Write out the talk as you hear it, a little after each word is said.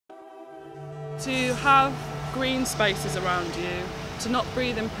To have green spaces around you, to not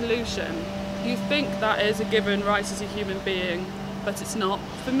breathe in pollution, you think that is a given right as a human being, but it's not.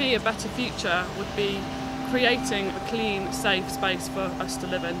 For me, a better future would be creating a clean, safe space for us to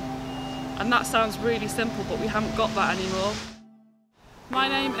live in. And that sounds really simple, but we haven't got that anymore. My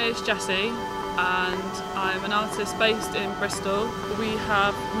name is Jessie and I'm an artist based in Bristol. We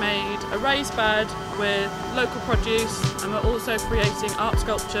have made a raised bed with local produce, and we're also creating art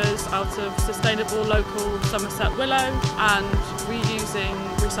sculptures out of sustainable local Somerset willow and reusing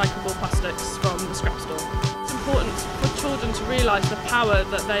recyclable plastics from the scrap store. It's important for children to realise the power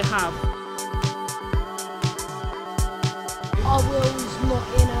that they have. Our will's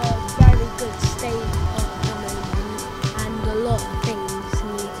not in a